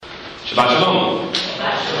Shabbat Shalom.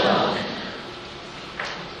 Shabbat Shalom.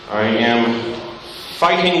 I am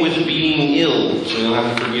fighting with being ill, so you'll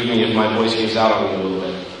have to forgive me if my voice gives out on me a little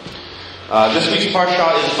bit. This week's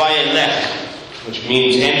parsha is Vayelech, which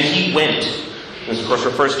means, and he went. This, of course,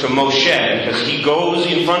 refers to Moshe, because he goes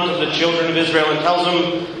in front of the children of Israel and tells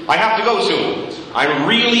them, I have to go soon. I'm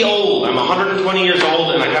really old. I'm 120 years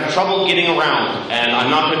old, and I have trouble getting around, and I'm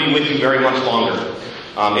not going to be with you very much longer.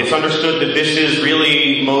 It's understood that this is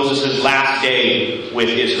really Moses' last day with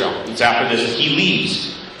Israel. It's after this he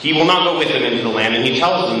leaves. He will not go with them into the land, and he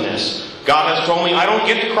tells them this. God has told me, I don't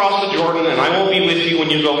get to cross the Jordan, and I won't be with you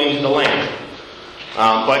when you go into the land.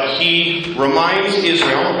 But he reminds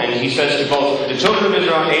Israel, and he says to both the children of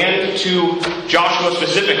Israel and to Joshua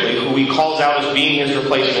specifically, who he calls out as being his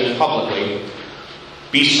replacement publicly,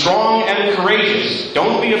 be strong and courageous.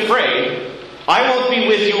 Don't be afraid. I won't be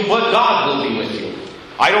with you, but God will be with you.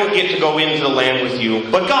 I don't get to go into the land with you,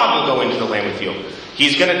 but God will go into the land with you.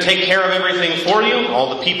 He's going to take care of everything for you.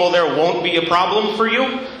 All the people there won't be a problem for you.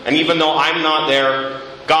 And even though I'm not there,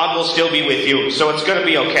 God will still be with you. So it's going to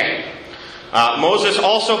be okay. Moses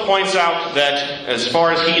also points out that as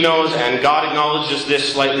far as he knows, and God acknowledges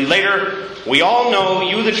this slightly later, we all know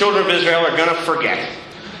you, the children of Israel, are going to forget.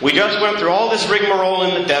 We just went through all this rigmarole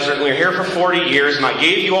in the desert, and we were here for 40 years, and I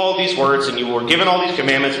gave you all these words, and you were given all these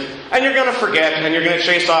commandments, and you're going to forget, and you're going to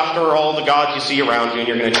chase after all the gods you see around you, and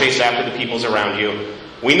you're going to chase after the peoples around you.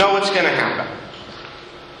 We know it's going to happen.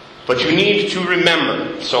 But you need to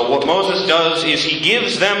remember. So what Moses does is he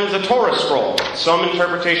gives them the Torah scroll. Some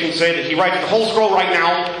interpretations say that he writes the whole scroll right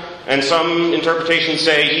now, and some interpretations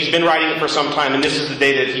say he's been writing it for some time, and this is the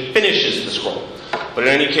day that he finishes the scroll. But in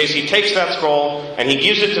any case, he takes that scroll and he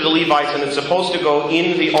gives it to the Levites, and it's supposed to go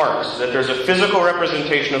in the ark, so that there's a physical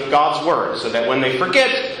representation of God's word, so that when they forget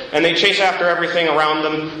and they chase after everything around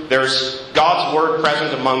them, there's God's word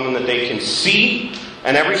present among them that they can see.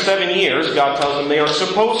 And every 7 years, God tells them they are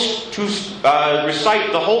supposed to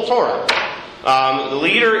recite the whole Torah. The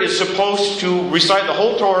leader is supposed to recite the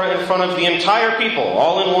whole Torah in front of the entire people,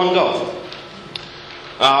 all in one go.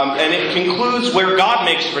 And it concludes where God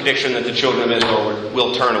makes a prediction that the children of Israel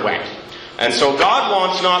will turn away. And so God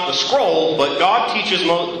wants not the scroll, but God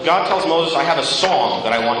tells Moses, I have a song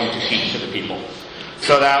that I want you to teach to the people.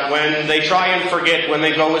 So that when they try and forget, when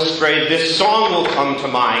they go astray, this song will come to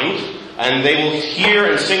mind, and they will hear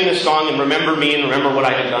and sing this song and remember me and remember what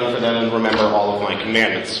I have done for them and remember all of my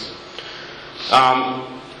commandments.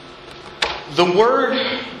 The word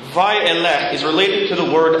Vayelech is related to the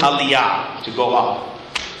word aliyah, to go up.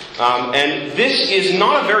 And this is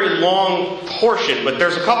not a very long portion, but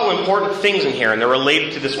there's a couple important things in here, and they're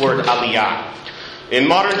related to this word aliyah. In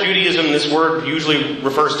modern Judaism, this word usually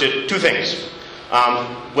refers to two things.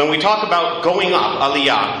 When we talk about going up,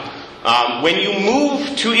 aliyah, when you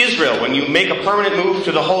move to Israel, when you make a permanent move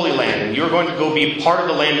to the Holy Land, and you're going to go be part of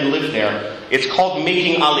the land and live there, it's called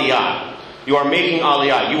making aliyah. You are making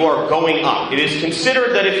aliyah. You are going up. It is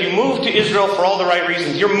considered that if you move to Israel for all the right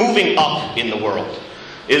reasons, you're moving up in the world.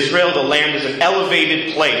 Israel, the land, is an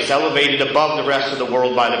elevated place, elevated above the rest of the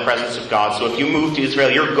world by the presence of God. So if you move to Israel,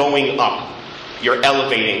 you're going up. You're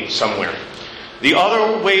elevating somewhere. The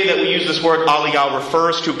other way that we use this word aliyah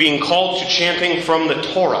refers to being called to chanting from the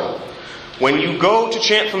Torah. When you go to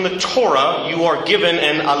chant from the Torah, you are given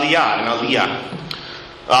an aliyah.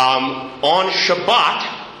 On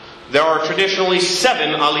Shabbat, there are traditionally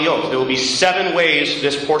 7 aliyot. There will be 7 ways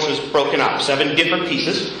this portion is broken up, 7 different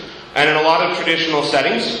pieces. And in a lot of traditional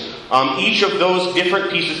settings, each of those different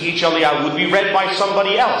pieces, each aliyah, would be read by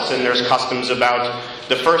somebody else. And there's customs about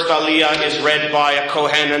the first aliyah is read by a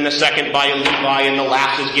Kohen, and the second by a Levi, and the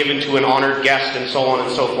last is given to an honored guest, and so on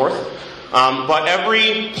and so forth. But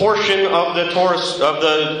every portion of the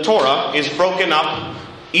Torah is broken up.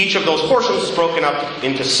 Each of those portions is broken up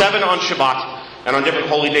into 7 on Shabbat. And on different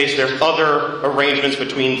holy days, there's other arrangements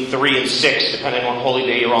between 3 and 6, depending on what holy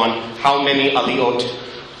day you're on, how many aliyot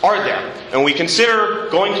are there. And we consider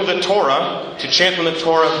going to the Torah, to chant from the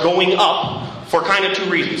Torah, going up for kind of 2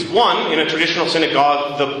 reasons. One, in a traditional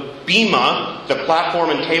synagogue, the bima, the platform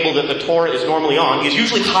and table that the Torah is normally on, is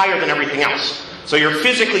usually higher than everything else. So you're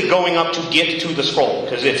physically going up to get to the scroll,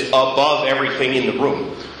 because it's above everything in the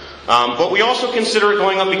room. But we also consider it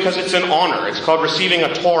going up because it's an honor. It's called receiving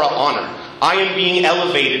a Torah honor. I am being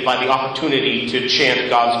elevated by the opportunity to chant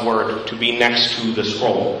God's word, to be next to the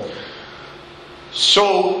scroll.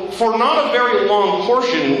 So, for not a very long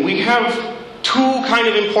portion, we have 2 kind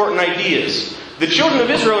of important ideas. The children of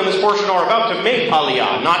Israel in this portion are about to make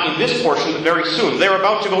aliyah, not in this portion, but very soon. They're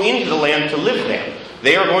about to go into the land to live there.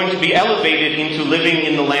 They are going to be elevated into living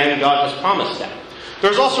in the land God has promised them.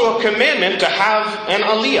 There's also a commandment to have an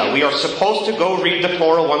aliyah. We are supposed to go read the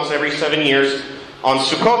Torah once every 7 years on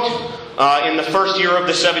Sukkot. In the first year of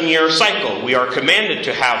the 7-year cycle, we are commanded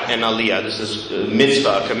to have an aliyah. This is a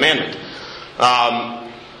mitzvah, a commandment.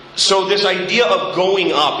 So this idea of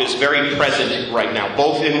going up is very present right now,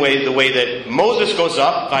 both in the way that Moses goes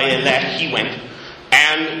up, vayelech, he went,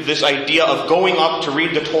 and this idea of going up to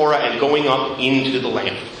read the Torah and going up into the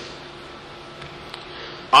land.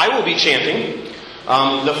 I will be chanting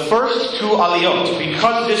the first 2 aliyot,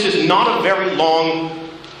 because this is not a very long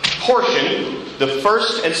portion. The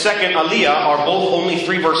first and second aliyah are both only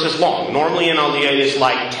 3 verses long. Normally an aliyah is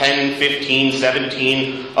like 10, 15,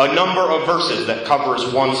 17, a number of verses that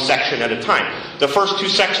covers one section at a time. The first 2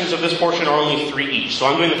 sections of this portion are only 3 each. So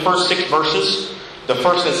I'm doing the first 6 verses, the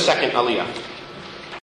first and second aliyah.